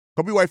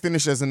Coby White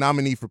finished as a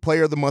nominee for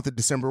Player of the Month of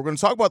December. We're going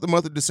to talk about the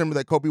month of December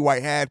that Coby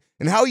White had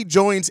and how he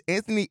joins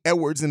Anthony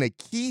Edwards in a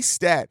key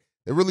stat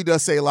that really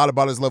does say a lot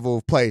about his level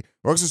of play.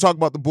 We're also going to talk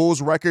about the Bulls'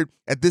 record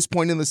at this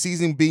point in the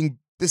season being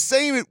the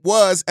same it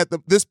was at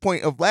this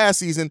point of last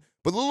season,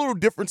 but the little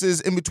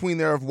differences in between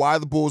there of why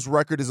the Bulls'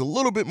 record is a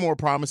little bit more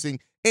promising.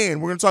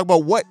 And we're going to talk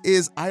about what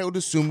is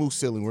Dosunmu's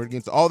ceiling. We're going to get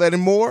into all that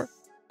and more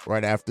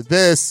right after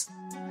this.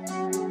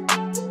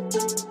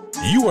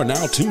 You are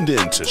now tuned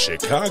in to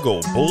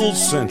Chicago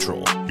Bulls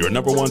Central, your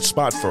number one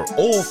spot for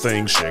all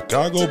things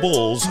Chicago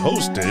Bulls,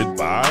 hosted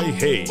by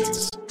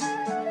Hayes.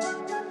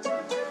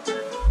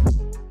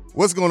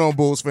 What's going on,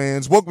 Bulls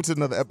fans? Welcome to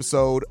another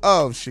episode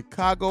of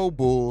Chicago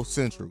Bulls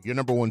Central, your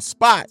number one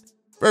spot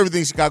for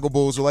everything Chicago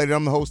Bulls related.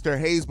 I'm the host there,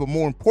 Hayes, but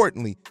more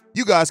importantly,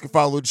 you guys can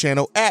follow the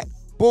channel at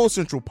Bulls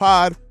Central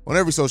Pod on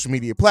every social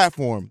media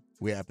platform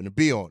we happen to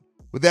be on.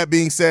 With that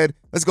being said,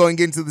 let's go and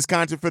get into this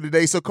content for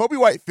today. So Coby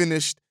White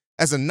finished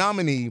as a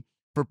nominee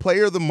for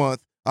Player of the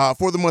Month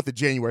for the month of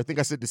January. I think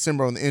I said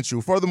December on the intro.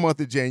 For the month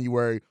of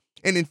January.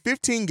 And in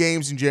 15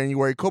 games in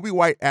January, Coby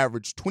White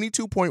averaged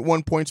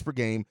 22.1 points per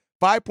game,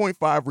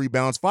 5.5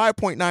 rebounds,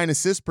 5.9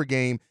 assists per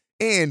game,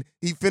 and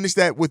he finished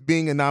that with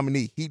being a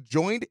nominee. He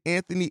joined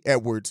Anthony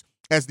Edwards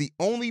as the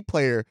only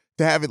player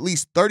to have at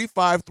least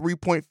 35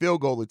 three-point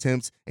field goal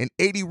attempts and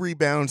 80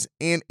 rebounds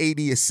and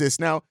 80 assists.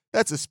 Now,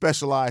 that's a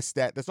specialized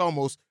stat. That's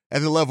almost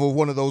at the level of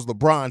one of those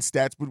LeBron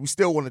stats, but we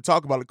still want to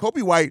talk about it.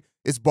 Coby White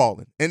is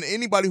balling. And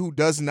anybody who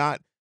does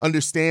not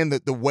understand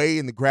the way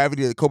and the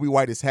gravity that Coby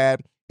White has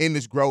had in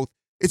this growth,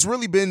 it's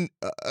really been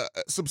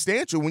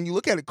substantial. When you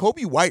look at it,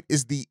 Coby White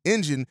is the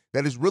engine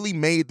that has really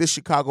made this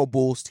Chicago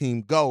Bulls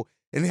team go.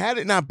 And had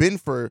it not been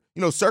for,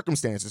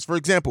 circumstances, for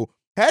example,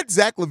 had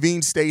Zach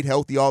LaVine stayed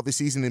healthy all this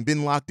season and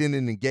been locked in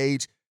and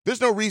engaged,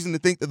 there's no reason to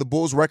think that the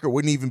Bulls' record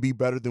wouldn't even be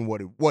better than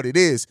what it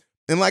is.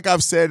 And like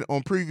I've said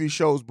on previous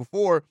shows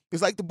before,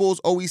 it's like the Bulls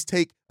always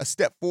take a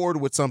step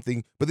forward with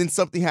something, but then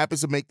something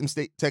happens to make them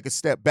take a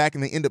step back,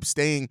 and they end up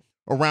staying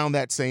around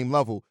that same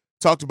level.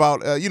 Talked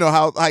about,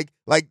 how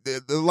like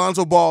the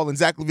Lonzo Ball and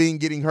Zach LaVine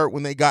getting hurt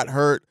when they got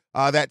hurt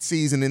that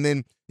season, and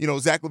then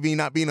Zach LaVine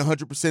not being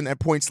 100% at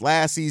points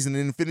last season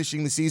and then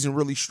finishing the season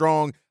really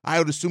strong.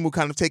 Dosunmu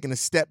kind of taking a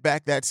step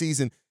back that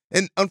season.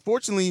 And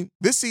unfortunately,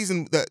 this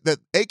season, that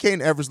AK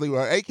and Eversley,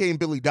 or AK and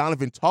Billy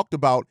Donovan, talked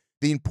about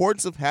the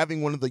importance of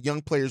having one of the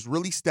young players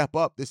really step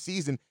up this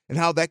season and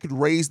how that could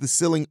raise the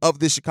ceiling of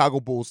the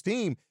Chicago Bulls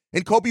team.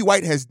 And Coby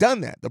White has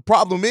done that. The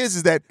problem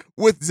is that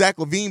with Zach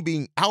LaVine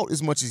being out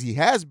as much as he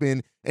has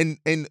been, and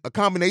a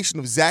combination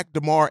of Zach,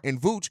 DeMar,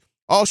 and Vooch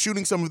all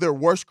shooting some of their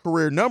worst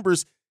career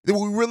numbers, that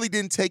we really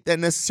didn't take that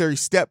necessary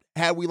step.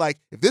 Had we,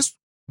 if this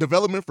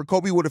development for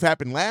Coby would have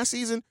happened last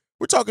season,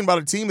 we're talking about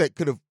a team that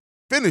could have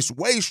finished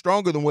way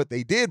stronger than what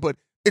they did. But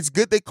it's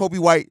good that Coby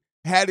White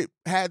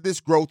had this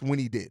growth when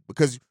he did,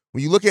 because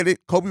when you look at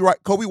it,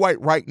 Coby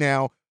White right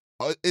now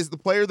is the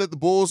player that the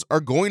Bulls are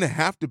going to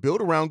have to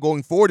build around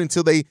going forward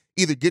until they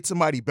either get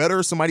somebody better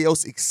or somebody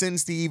else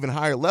extends to even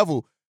higher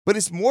level. But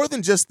it's more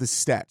than just the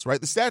stats,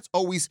 right? The stats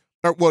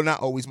not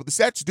always, but the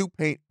stats do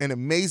paint an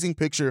amazing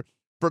picture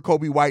for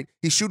Coby White.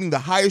 He's shooting the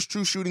highest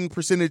true shooting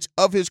percentage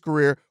of his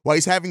career, while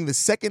he's having the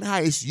second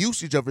highest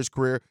usage of his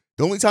career.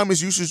 The only time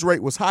his usage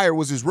rate was higher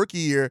was his rookie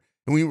year,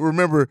 and we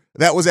remember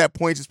that was at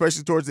points,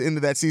 especially towards the end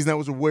of that season. That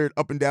was a weird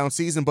up and down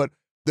season, but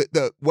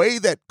the way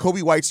that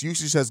Coby White's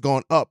usage has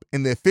gone up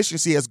and the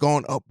efficiency has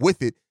gone up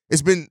with it,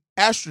 it's been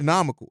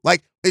astronomical.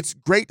 It's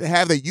great to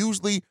have that.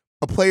 Usually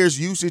a player's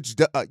usage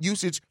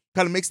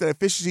kind of makes that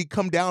efficiency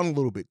come down a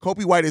little bit.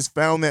 Coby White has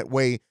found that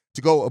way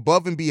to go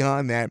above and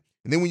beyond that.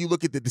 And then when you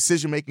look at the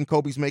decision-making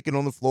Coby's making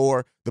on the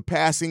floor, the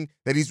passing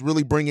that he's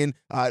really bringing,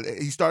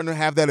 he's starting to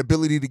have that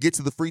ability to get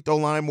to the free throw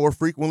line more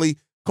frequently.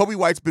 Coby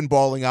White's been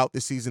balling out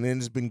this season, and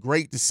it's been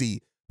great to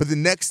see. But the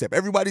next step,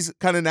 everybody's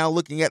kind of now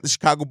looking at the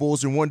Chicago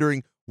Bulls and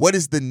wondering, what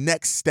is the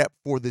next step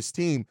for this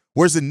team?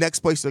 Where's the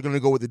next place they're going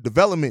to go with the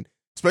development,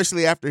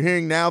 especially after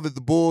hearing now that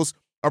the Bulls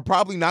are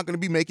probably not going to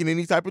be making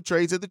any type of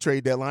trades at the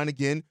trade deadline.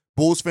 Again,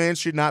 Bulls fans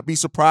should not be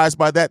surprised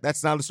by that.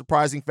 That's not a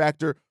surprising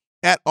factor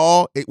at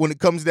all. When it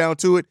comes down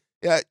to it,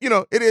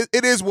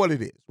 it is what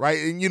it is, right?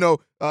 And,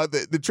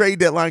 the trade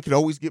deadline can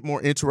always get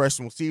more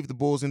interesting. We'll see if the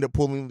Bulls end up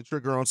pulling the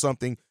trigger on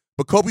something.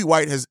 But Coby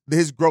White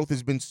his growth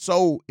has been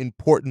so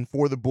important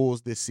for the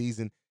Bulls this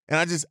season.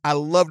 And I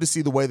love to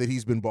see the way that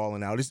he's been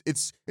balling out.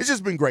 It's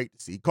just been great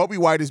to see. Coby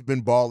White has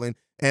been balling,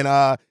 and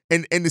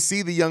to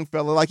see the young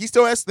fella, he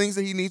still has things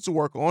that he needs to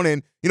work on.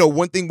 And,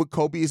 one thing with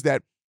Coby is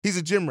that he's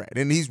a gym rat,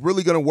 and he's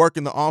really going to work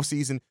in the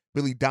offseason.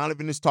 Billy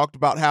Donovan has talked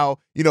about how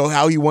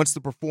he wants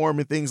to perform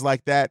and things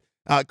like that.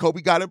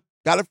 Coby got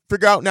to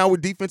figure out now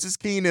with defenses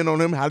keying in on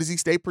him, how does he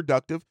stay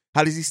productive?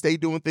 How does he stay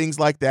doing things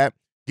like that?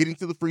 Getting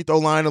to the free throw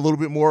line a little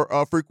bit more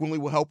frequently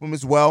will help him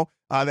as well.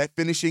 That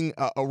finishing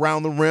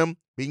around the rim,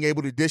 being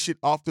able to dish it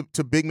off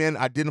to big men,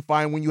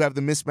 identifying when you have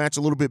the mismatch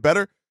a little bit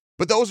better.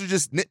 But those are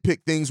just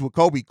nitpick things with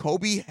Coby.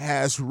 Coby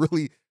has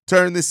really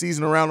turned this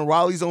season around, and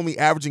while he's only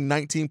averaging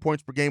 19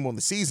 points per game on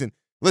the season,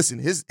 listen,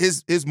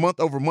 his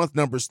month-over-month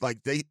numbers,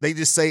 they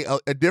just say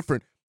a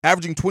different.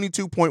 averaging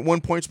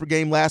 22.1 points per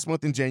game last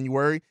month in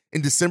January.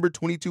 In December,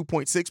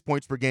 22.6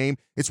 points per game.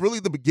 It's really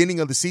the beginning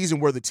of the season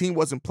where the team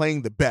wasn't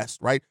playing the best,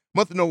 right?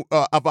 Month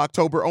of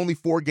October, only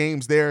 4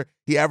 games there.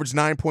 He averaged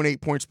 9.8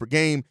 points per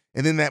game.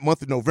 And then that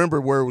month of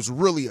November where it was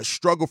really a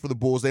struggle for the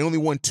Bulls. They only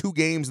won 2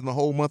 games in the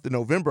whole month of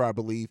November, I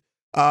believe.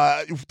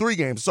 3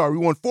 games. Sorry, we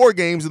won 4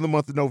 games in the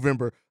month of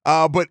November.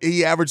 But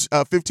he averaged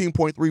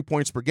 15.3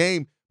 points per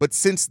game. But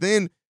since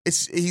then,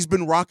 he's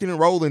been rocking and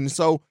rolling.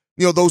 So,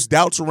 those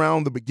doubts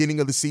around the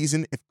beginning of the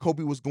season, if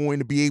Coby was going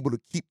to be able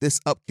to keep this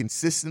up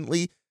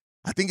consistently,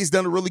 I think he's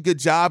done a really good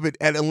job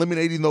at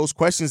eliminating those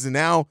questions. And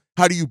now,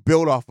 how do you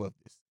build off of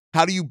this?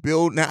 How do you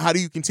build now? How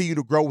do you continue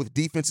to grow with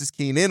defenses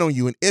keying in on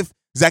you? And if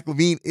Zach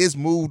LaVine is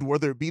moved,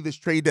 whether it be this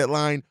trade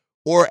deadline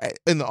or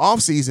in the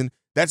offseason,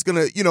 that's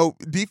going to,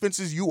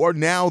 defenses, you are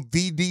now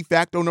the de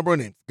facto number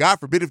 1. And God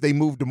forbid if they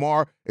move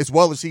DeMar as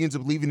well as he ends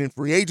up leaving in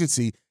free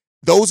agency.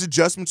 Those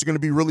adjustments are going to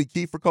be really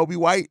key for Coby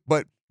White,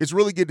 but it's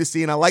really good to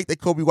see. And I like that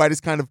Coby White has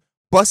kind of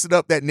busted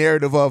up that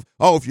narrative of,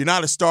 if you're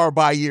not a star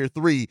by year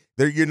 3,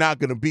 you're not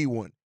going to be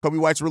one. Coby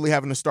White's really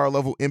having a star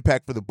level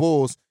impact for the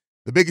Bulls.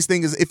 The biggest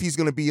thing is if he's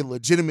going to be a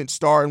legitimate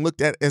star and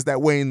looked at as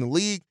that way in the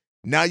league,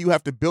 now you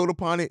have to build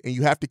upon it and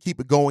you have to keep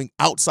it going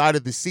outside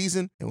of the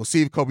season. And we'll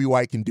see if Coby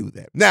White can do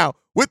that. Now,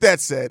 with that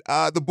said,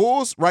 the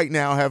Bulls right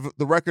now have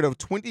the record of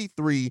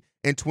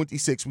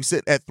 23-26. We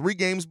sit at 3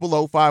 games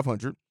below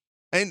 500.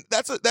 And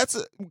that's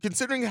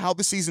considering how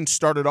the season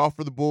started off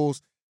for the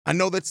Bulls. I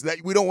know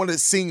that we don't want to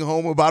sing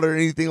home about it or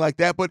anything like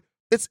that, but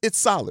it's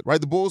solid, right?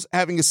 The Bulls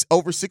having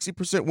over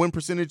 60% win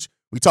percentage.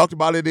 We talked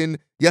about it in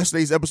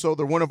yesterday's episode.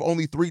 They're one of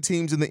only 3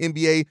 teams in the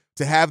NBA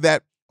to have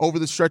that over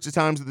the stretch of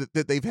times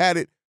that they've had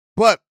it.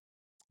 But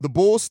the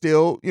Bulls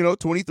still,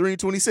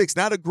 23-26,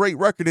 not a great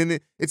record in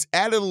it. It's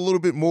added a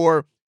little bit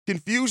more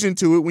confusion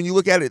to it when you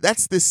look at it.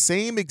 That's the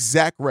same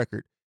exact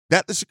record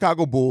that the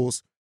Chicago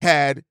Bulls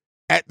had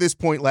at this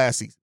point last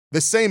season.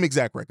 The same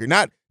exact record.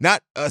 Not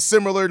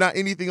similar, not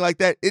anything like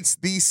that. It's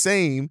the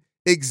same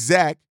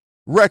exact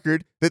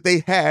record that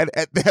they had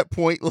at that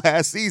point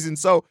last season.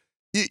 So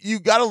you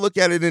got to look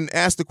at it and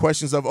ask the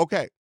questions of,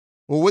 okay,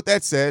 well, with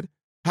that said,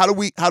 how do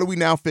we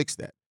now fix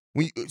that?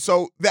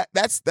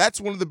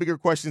 That's one of the bigger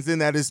questions in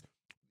that is,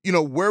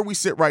 where we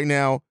sit right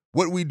now,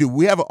 what we do.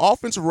 We have an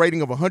offensive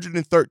rating of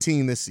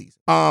 113 this season,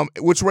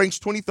 which ranks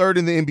 23rd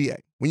in the NBA.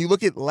 When you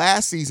look at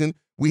last season,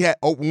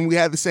 when we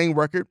had the same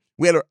record,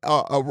 we had a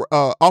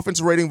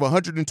offensive rating of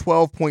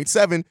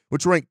 112.7,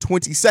 which ranked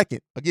 22nd,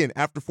 again,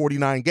 after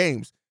 49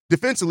 games.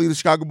 Defensively, the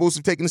Chicago Bulls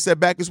have taken a step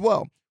back as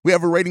well. We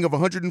have a rating of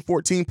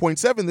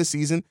 114.7 this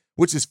season,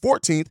 which is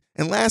 14th.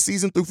 And last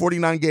season, through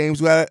 49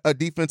 games, we had a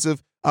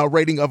defensive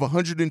rating of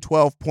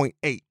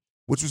 112.8,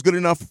 which was good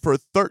enough for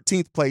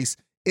 13th place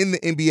in the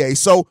NBA.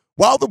 So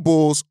while the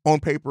Bulls on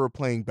paper are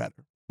playing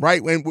better,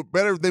 right, and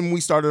better than we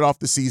started off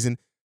the season,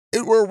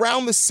 we're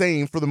around the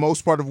same for the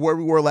most part of where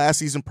we were last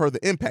season per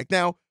the impact.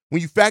 Now,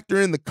 when you factor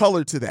in the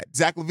color to that,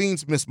 Zach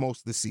LaVine's missed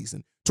most of the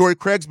season. Torrey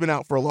Craig's been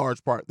out for a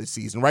large part this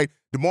season, right?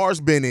 DeMar's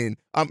been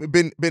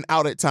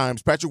out at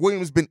times. Patrick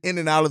Williams has been in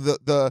and out of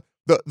the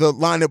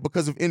lineup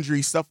because of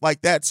injury, stuff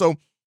like that. So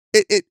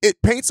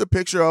it paints a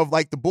picture of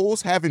like the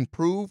Bulls have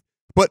improved,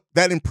 but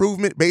that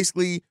improvement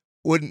basically,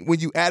 when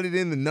you added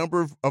in the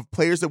number of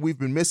players that we've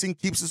been missing,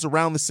 keeps us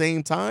around the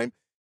same time.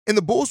 And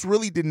the Bulls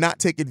really did not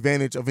take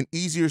advantage of an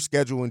easier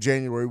schedule in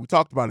January. We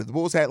talked about it. The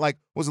Bulls had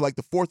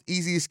the 4th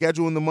easiest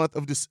schedule in the month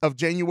of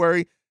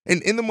January.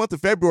 And in the month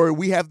of February,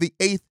 we have the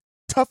 8th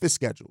toughest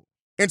schedule.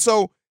 And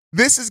so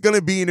this is going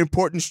to be an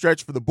important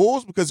stretch for the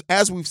Bulls because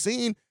as we've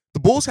seen, the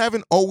Bulls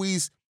haven't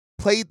always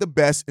played the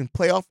best in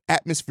playoff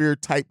atmosphere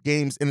type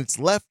games, and it's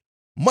left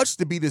much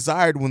to be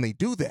desired when they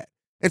do that.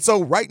 And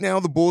so right now,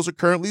 the Bulls are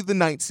currently the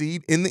 9th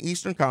seed in the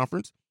Eastern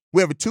Conference.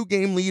 We have a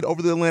 2-game lead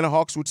over the Atlanta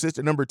Hawks, which sits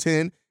at number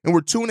 10, and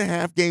we're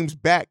 2.5 games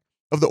back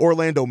of the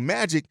Orlando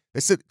Magic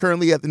that sit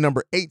currently at the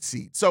number 8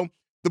 seed. So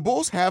the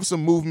Bulls have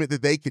some movement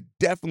that they could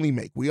definitely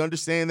make. We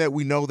understand that,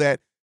 we know that,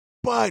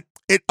 but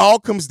it all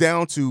comes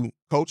down to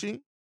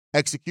coaching,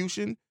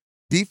 execution,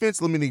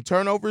 defense, limiting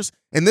turnovers,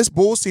 and this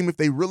Bulls team, if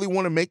they really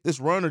want to make this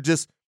run, or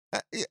just,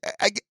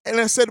 and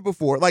I said it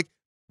before, like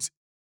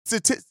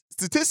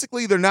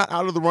statistically, they're not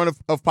out of the run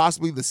of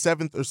possibly the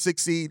 7th or 6th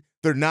seed.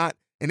 They're not.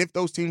 And if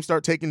those teams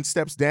start taking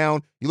steps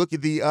down, you look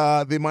at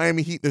the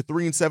Miami Heat, they're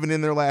 3-7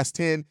 in their last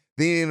 10.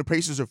 The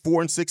Pacers are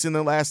 4-6 in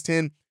their last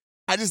 10.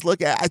 I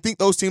think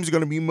those teams are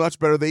going to be much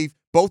better. They've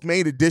both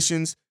made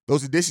additions.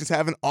 Those additions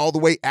haven't all the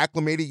way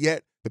acclimated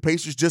yet. The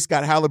Pacers just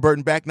got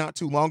Halliburton back not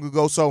too long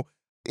ago. So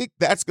I think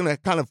that's going to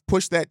kind of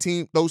push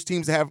those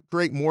teams to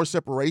create more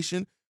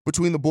separation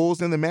between the Bulls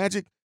and the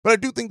Magic. But I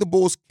do think the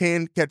Bulls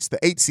can catch the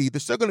 8th seed. They're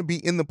still going to be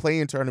in the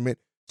play-in tournament.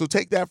 So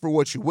take that for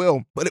what you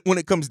will. But when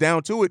it comes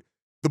down to it,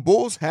 the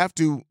Bulls have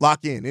to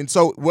lock in. And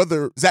so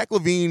whether Zach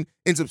LaVine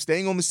ends up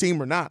staying on the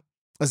team or not,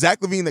 a Zach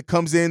LaVine that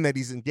comes in, that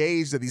he's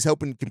engaged, that he's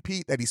helping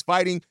compete, that he's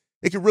fighting,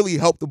 it can really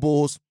help the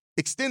Bulls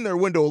extend their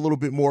window a little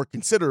bit more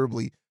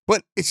considerably.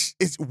 But it's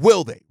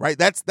will they, right?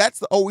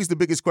 That's always the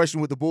biggest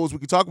question with the Bulls. We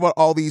can talk about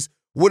all these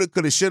woulda,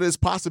 coulda, shouldas,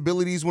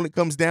 possibilities when it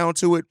comes down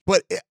to it.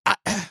 But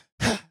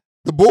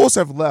the Bulls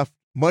have left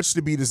much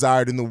to be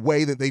desired in the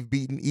way that they've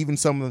beaten even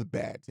some of the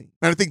bad teams.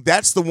 And I think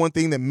that's the one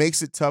thing that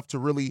makes it tough to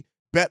really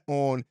bet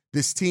on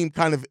this team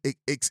kind of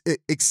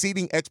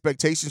exceeding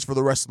expectations for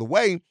the rest of the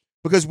way,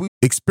 because we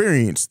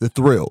experienced the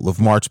thrill of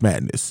March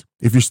Madness.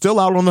 If you're still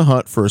out on the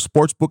hunt for a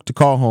sports book to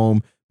call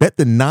home, bet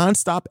the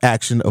nonstop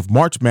action of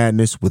March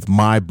Madness with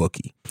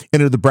MyBookie.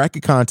 Enter the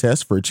bracket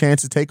contest for a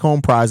chance to take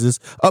home prizes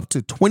up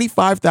to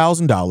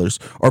 $25,000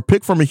 or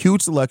pick from a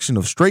huge selection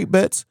of straight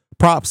bets,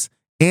 props,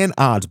 and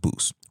odds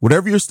boosts.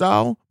 Whatever your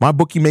style,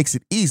 MyBookie makes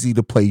it easy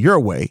to play your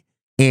way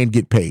and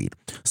get paid.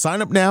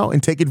 Sign up now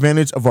and take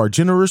advantage of our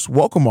generous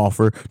welcome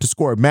offer to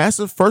score a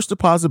massive first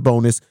deposit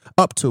bonus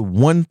up to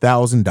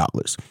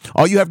 $1,000.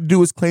 All you have to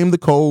do is claim the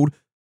code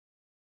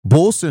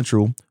Bull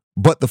Central,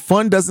 but the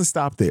fun doesn't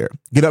stop there.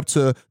 Get up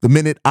to the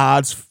minute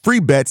odds, free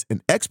bets,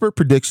 and expert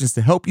predictions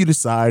to help you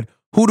decide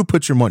who to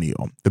put your money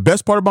on. The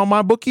best part about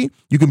MyBookie,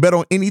 you can bet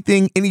on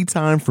anything,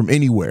 anytime, from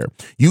anywhere.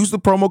 Use the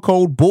promo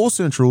code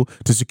BULLCENTRAL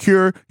to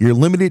secure your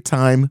limited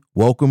time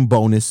welcome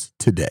bonus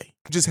today.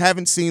 Just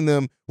haven't seen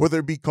them, whether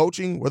it be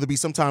coaching, whether it be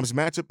sometimes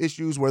matchup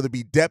issues, whether it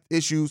be depth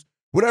issues,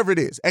 whatever it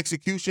is,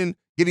 execution,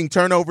 getting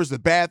turnovers, the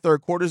bad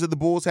third quarters that the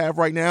Bulls have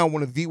right now,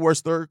 one of the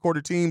worst third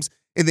quarter teams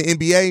in the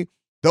NBA.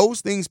 Those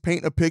things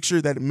paint a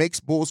picture that makes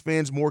Bulls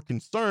fans more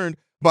concerned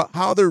about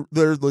how they're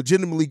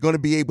legitimately going to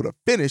be able to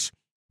finish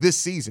this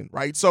season,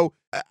 right? So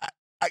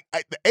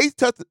the eighth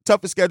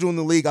toughest schedule in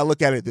the league, I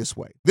look at it this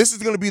way. This is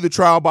going to be the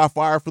trial by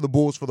fire for the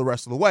Bulls for the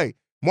rest of the way.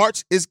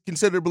 March is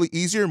considerably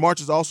easier. March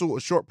is also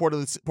a short part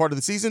of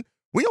the season.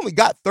 We only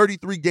got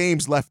 33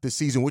 games left this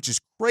season, which is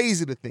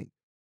crazy to think.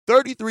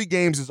 33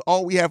 games is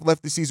all we have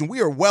left this season. We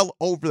are well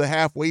over the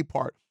halfway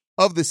part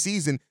of the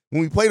season.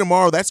 When we play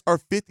tomorrow, that's our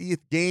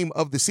 50th game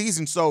of the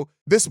season. So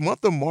this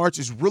month of March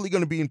is really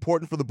going to be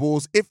important for the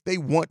Bulls if they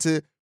want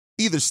to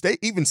either stay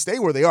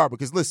where they are.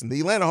 Because listen, the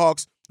Atlanta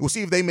Hawks, we'll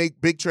see if they make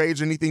big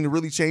trades or anything to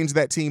really change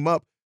that team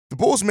up. The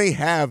Bulls may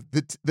have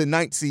the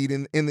ninth seed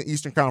in the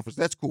Eastern Conference.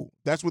 That's cool.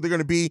 That's what they're going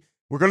to be.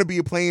 We're going to be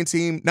a play-in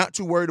team. Not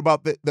too worried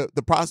about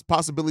the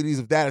possibilities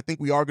of that. I think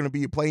we are going to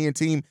be a play-in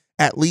team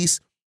at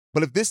least.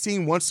 But if this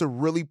team wants to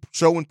really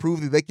show and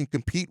prove that they can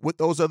compete with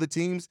those other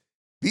teams,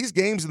 these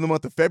games in the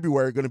month of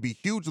February are going to be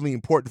hugely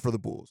important for the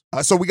Bulls.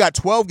 So we got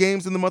 12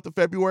 games in the month of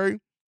February.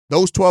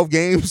 Those 12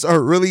 games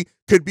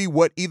could be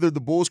what either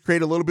the Bulls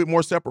create a little bit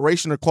more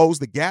separation or close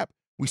the gap.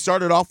 We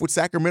started off with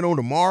Sacramento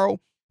tomorrow,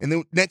 and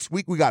then next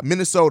week we got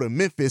Minnesota,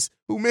 Memphis,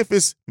 who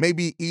Memphis may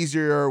be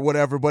easier or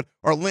whatever, but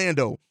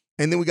Orlando.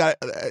 And then we got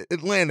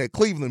Atlanta,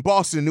 Cleveland,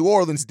 Boston, New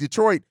Orleans,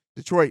 Detroit.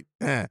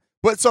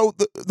 But so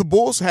the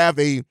Bulls have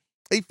a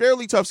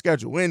fairly tough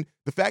schedule, and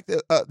the fact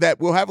that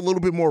we'll have a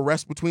little bit more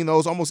rest between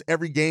those. Almost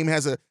every game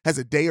has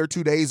a day or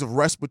 2 days of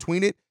rest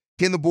between it.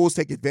 Can the Bulls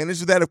take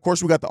advantage of that? Of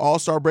course, we got the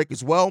All-Star break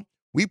as well.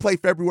 We play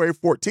February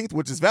 14th,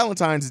 which is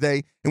Valentine's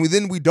Day, and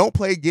we don't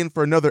play again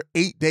for another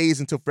 8 days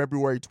until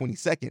February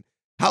 22nd.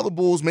 How the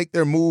Bulls make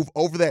their move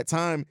over that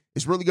time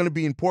is really going to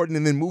be important.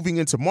 And then moving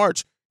into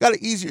March, got an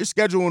easier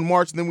schedule in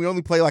March, and then we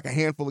only play like a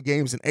handful of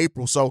games in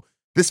April. So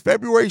this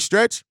February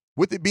stretch,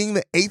 with it being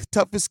the 8th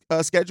toughest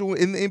schedule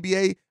in the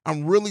NBA,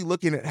 I'm really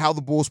looking at how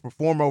the Bulls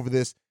perform over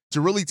this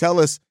to really tell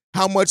us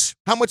how much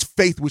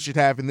faith we should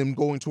have in them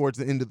going towards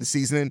the end of the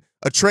season. And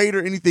a trade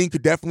or anything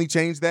could definitely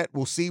change that.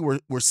 We'll see.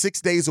 We're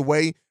 6 days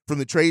away from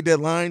the trade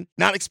deadline.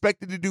 Not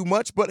expected to do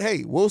much, but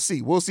hey, we'll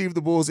see. We'll see if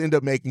the Bulls end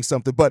up making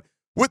something. But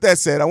with that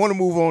said, I want to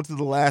move on to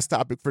the last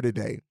topic for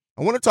today.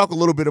 I want to talk a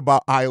little bit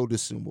about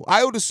Dosunmu.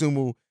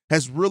 Dosunmu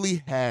has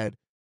really had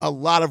a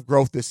lot of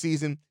growth this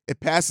season. It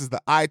passes the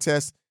eye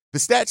test. The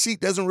stat sheet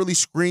doesn't really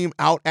scream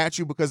out at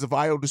you because of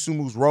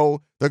Dosunmu's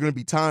role. There are going to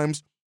be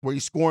times where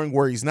he's scoring,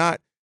 where he's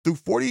not. Through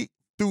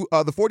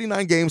the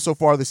 49 games so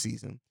far this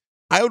season,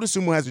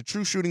 Dosunmu has a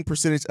true shooting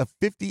percentage of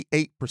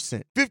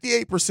 58%.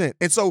 58%.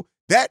 And so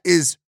that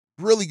is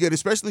really good,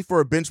 especially for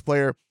a bench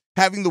player,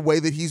 having the way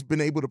that he's been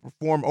able to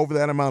perform over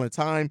that amount of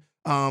time.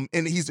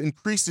 And he's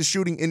increased his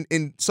shooting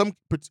in some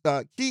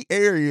key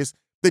areas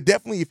that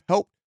definitely have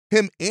helped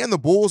him and the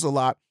Bulls a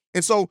lot.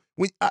 And so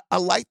I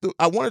want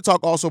to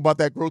talk also about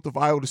that growth of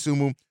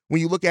Dosunmu.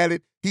 When you look at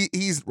it,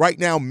 he's right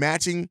now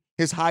matching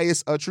his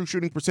highest true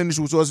shooting percentage,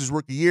 which was his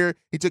rookie year.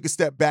 He took a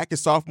step back his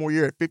sophomore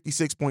year at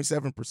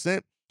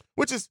 56.7%,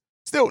 which is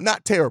still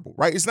not terrible,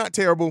 right? It's not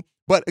terrible.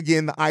 But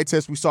again, the eye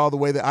test, we saw the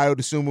way that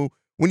Dosunmu,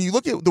 when you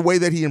look at the way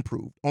that he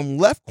improved on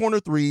left corner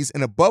threes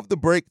and above the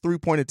break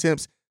 3-point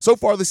attempts, so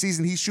far this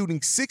season, he's shooting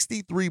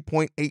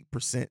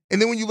 63.8%.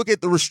 And then when you look at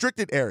the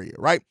restricted area,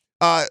 right?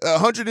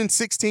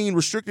 116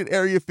 restricted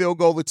area field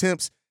goal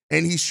attempts,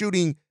 and he's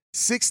shooting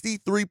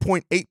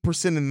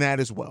 63.8% in that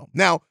as well.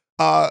 Now,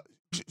 the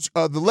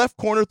left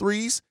corner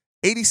threes,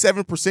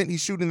 87%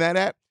 he's shooting that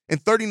at,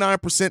 and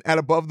 39% at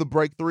above the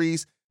break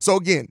threes. So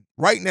again,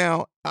 right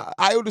now,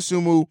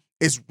 Dosunmu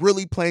is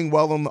really playing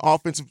well on the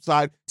offensive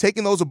side.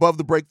 Taking those above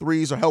the break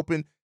threes are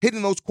helping.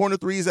 Hitting those corner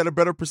threes at a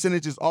better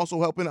percentage is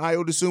also helping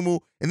Dosunmu.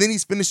 And then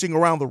he's finishing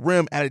around the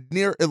rim at a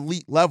near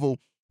elite level.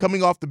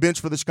 coming off the bench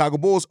for the Chicago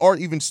Bulls or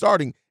even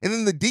starting. And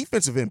then the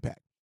defensive impact.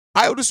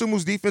 Ayo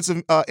Dosunmu's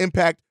defensive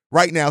impact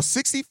right now,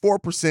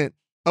 64%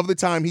 of the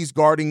time he's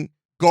guarding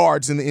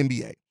guards in the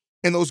NBA.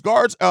 And those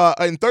guards,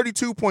 in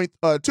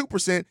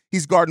 32.2%,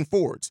 he's guarding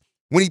forwards.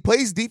 When he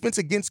plays defense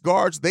against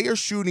guards, they are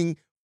shooting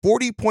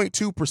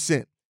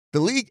 40.2%. The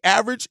league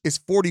average is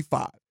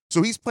 45.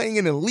 So he's playing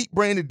an elite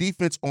brand of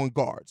defense on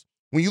guards.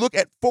 When you look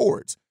at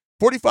forwards,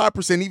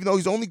 45%, even though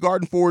he's only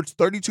guarding forwards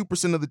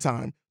 32% of the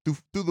time,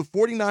 through the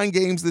 49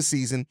 games this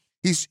season,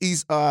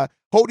 he's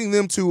holding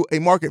them to a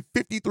mark at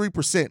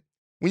 53%.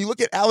 When you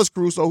look at Alex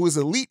Caruso, who is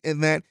elite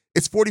in that,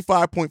 it's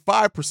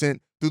 45.5%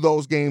 through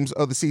those games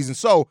of the season.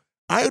 So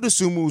Ayo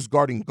Dosunmu is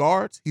guarding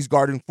guards. He's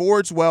guarding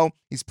forwards well.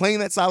 He's playing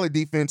that solid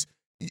defense.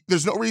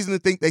 There's no reason to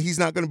think that he's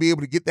not going to be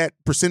able to get that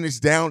percentage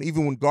down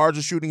even when guards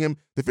are shooting him.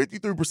 The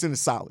 53% is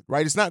solid,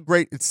 right? It's not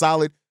great. It's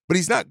solid, but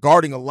he's not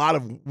guarding a lot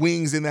of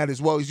wings in that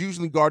as well. He's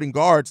usually guarding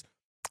guards.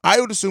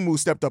 Ayo Dosunmu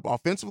stepped up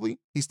offensively.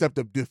 He stepped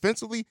up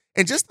defensively,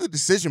 and just the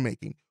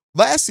decision-making.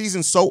 Last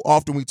season, so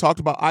often we talked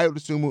about Ayo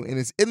Dosunmu and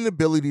his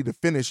inability to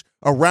finish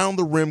around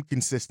the rim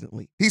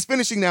consistently. He's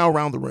finishing now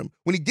around the rim.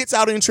 When he gets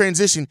out in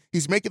transition,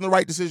 he's making the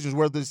right decisions,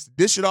 whether it's to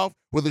dish it off,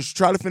 whether it's to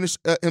try to finish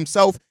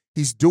himself.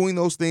 He's doing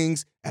those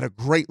things at a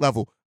great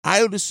level.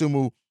 Ayo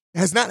Dosunmu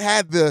has not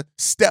had the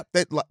step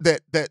that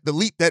the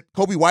leap that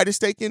Coby White has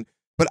taken,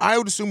 but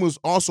Ayo Dosunmu is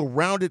also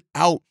rounded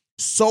out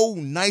so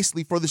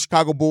nicely for the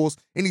Chicago Bulls,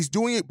 and he's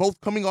doing it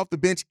both coming off the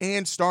bench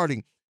and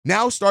starting.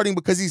 Now starting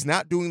because he's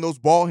not doing those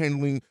ball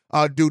handling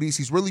duties.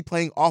 He's really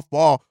playing off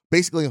ball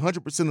basically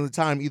 100% of the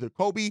time. Either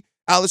Coby,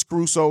 Alex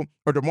Caruso,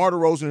 or DeMar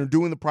DeRozan are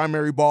doing the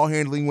primary ball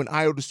handling when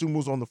Ayo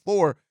Dosunmu's on the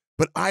floor.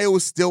 But Ayo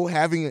is still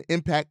having an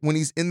impact when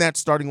he's in that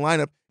starting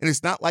lineup. And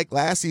it's not like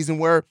last season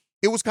where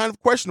it was kind of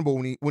questionable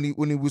when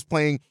he was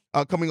playing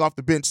coming off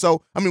the bench.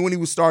 So, when he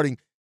was starting,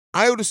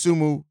 Ayo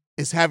Dosunmu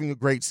is having a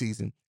great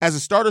season. As a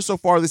starter so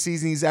far this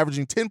season, he's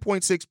averaging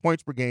 10.6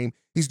 points per game.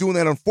 He's doing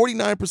that on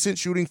 49%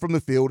 shooting from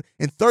the field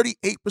and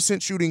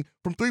 38% shooting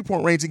from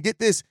three-point range. And get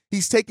this,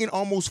 he's taking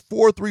almost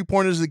 4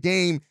 3-pointers a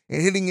game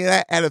and hitting it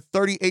at a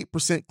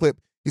 38% clip.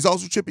 He's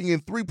also chipping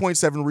in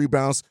 3.7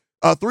 rebounds,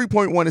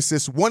 3.1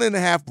 assists,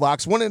 1.5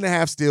 blocks,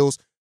 1.5 steals.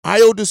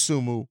 Ayo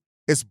Dosunmu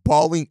is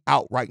balling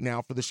out right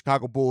now for the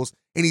Chicago Bulls,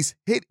 and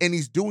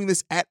he's doing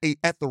this at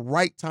the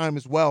right time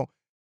as well.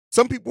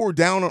 Some people were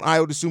down on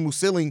Ayo Dosunmu's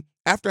ceiling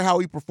after how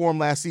he performed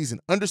last season,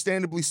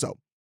 understandably so.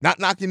 Not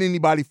knocking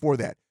anybody for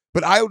that.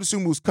 But Ayo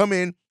Dosunmu's come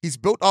in, he's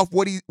built off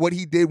what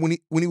he did when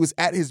he was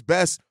at his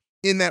best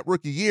in that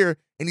rookie year,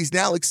 and he's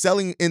now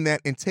excelling in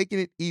that and taking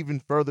it even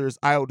further as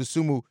Ayo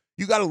Dosunmu.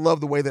 You got to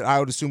love the way that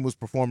Ayo Dosunmu is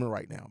performing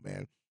right now,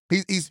 man.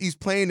 He's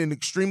playing an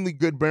extremely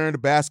good brand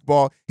of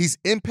basketball. He's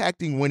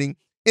impacting winning.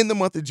 In the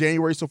month of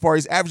January so far,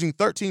 he's averaging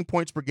 13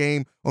 points per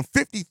game on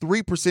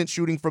 53%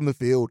 shooting from the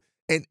field.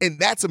 And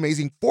that's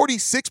amazing.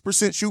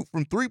 46% shoot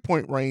from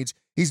three-point range.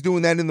 He's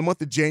doing that in the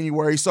month of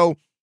January. So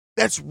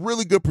that's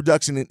really good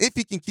production. And if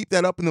he can keep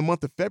that up in the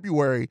month of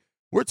February,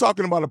 we're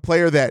talking about a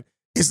player that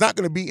is not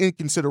going to be in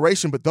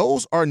consideration. But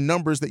those are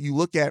numbers that you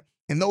look at,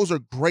 and those are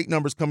great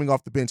numbers coming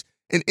off the bench.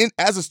 And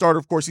as a starter,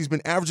 of course, he's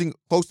been averaging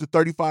close to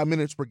 35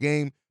 minutes per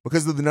game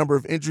because of the number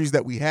of injuries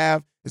that we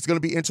have. It's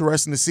going to be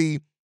interesting to see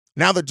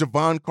now that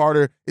Javon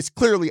Carter is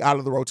clearly out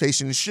of the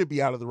rotation and should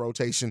be out of the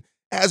rotation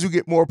as we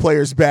get more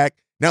players back.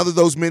 Now that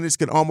those minutes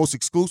can almost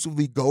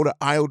exclusively go to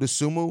Ayo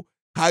Dosunmu,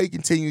 how he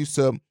continues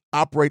to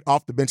operate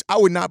off the bench. I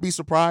would not be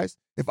surprised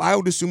if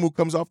Ayo Dosunmu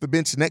comes off the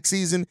bench next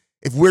season,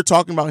 if we're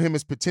talking about him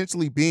as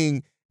potentially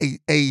being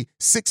a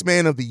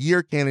six-man of the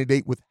year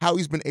candidate with how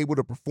he's been able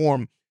to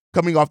perform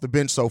coming off the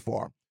bench so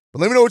far. But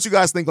let me know what you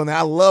guys think on that.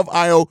 I love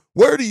Ayo.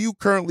 Where do you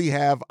currently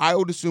have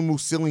Ayo Dosunmu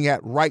ceiling at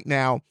right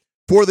now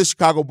for the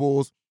Chicago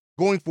Bulls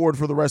going forward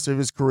for the rest of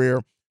his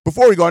career?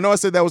 Before we go, I know I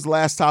said that was the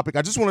last topic.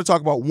 I just want to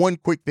talk about one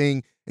quick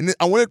thing. And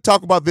I want to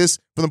talk about this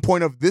from the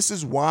point of this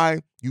is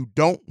why you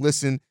don't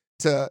listen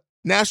to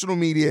national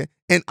media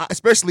and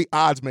especially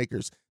odds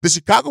makers. The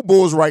Chicago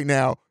Bulls right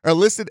now are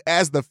listed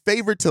as the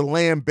favorite to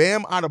land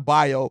Bam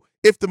Adebayo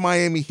if the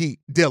Miami Heat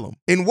deal him.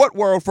 In what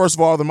world, first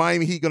of all, are the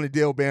Miami Heat going to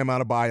deal Bam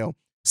Adebayo?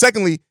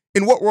 Secondly,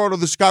 in what world are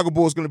the Chicago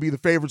Bulls going to be the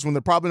favorites when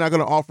they're probably not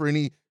going to offer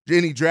any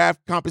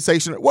draft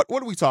compensation? What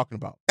are we talking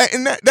about?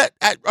 And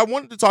I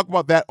wanted to talk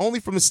about that only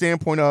from the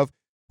standpoint of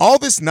all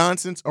this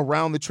nonsense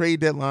around the trade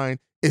deadline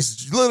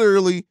is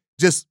literally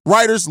just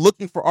writers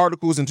looking for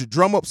articles and to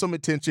drum up some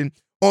attention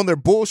on their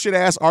bullshit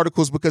ass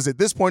articles, because at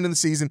this point in the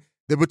season,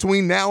 they're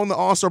between now and the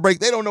All-Star break,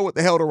 they don't know what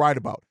the hell to write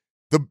about.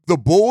 The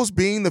Bulls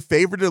being the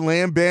favorite to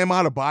land Bam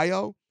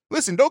Adebayo.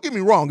 Listen, don't get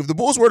me wrong. If the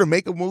Bulls were to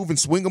make a move and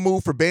swing a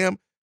move for Bam,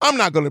 I'm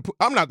not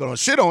gonna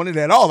shit on it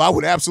at all. I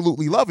would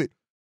absolutely love it.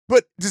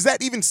 But does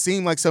that even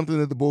seem like something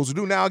that the Bulls would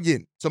do? Now,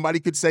 again, somebody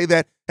could say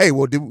that, hey,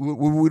 well,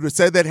 we would have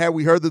said that had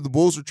we heard that the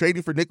Bulls were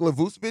trading for Nikola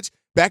Vucevic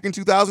back in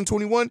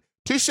 2021.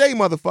 Touche,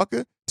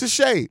 motherfucker.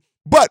 Touche.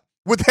 But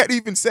with that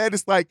even said,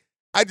 it's like,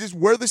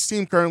 where this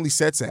team currently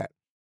sets at,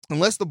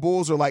 unless the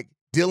Bulls are like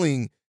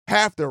dealing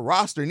half their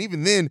roster, and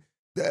even then,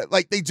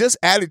 Like, they just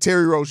added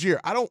Terry Rozier.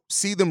 I don't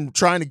see them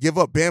trying to give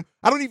up Bam.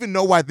 I don't even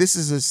know why this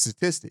is a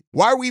statistic.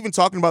 Why are we even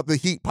talking about the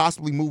Heat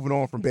possibly moving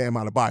on from Bam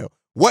Adebayo?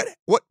 What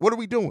are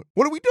we doing?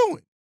 What are we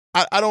doing?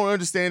 I don't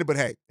understand it, but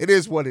hey, it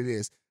is what it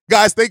is.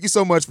 Guys, thank you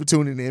so much for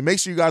tuning in. Make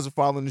sure you guys are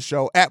following the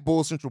show at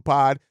Bull Central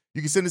Pod.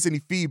 You can send us any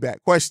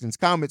feedback, questions,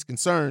 comments,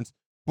 concerns,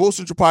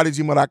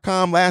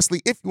 bullcentralpod@gmail.com.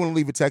 Lastly, if you want to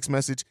leave a text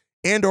message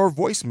and or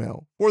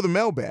voicemail for the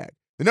mailbag,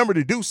 the number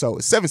to do so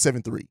is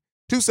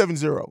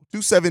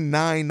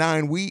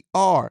 773-270-2799. We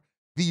are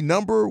the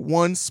number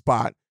one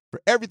spot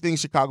for everything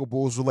Chicago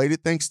Bulls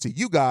related, thanks to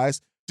you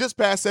guys. Just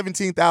past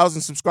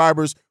 17,000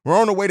 subscribers. We're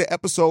on our way to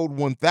episode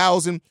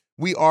 1,000.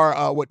 We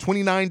are,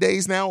 29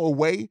 days now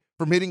away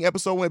from hitting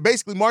episode 1.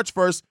 Basically, March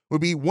 1st will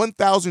be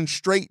 1,000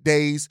 straight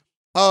days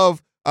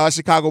of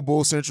Chicago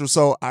Bulls Central.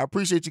 So I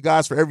appreciate you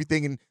guys for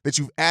everything that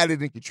you've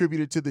added and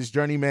contributed to this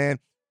journey, man.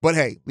 But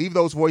hey, leave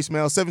those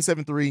voicemails,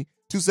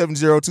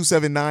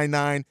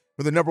 773-270-2799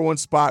 for the number one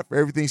spot for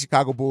everything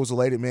Chicago Bulls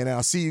related, man. And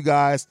I'll see you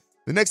guys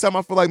the next time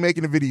I feel like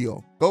making a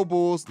video. Go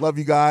Bulls. Love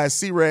you guys.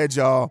 See Red,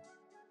 y'all.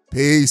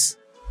 Peace.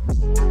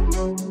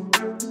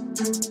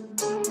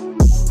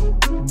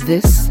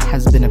 This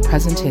has been a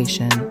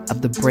presentation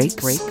of the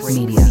Break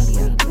Media.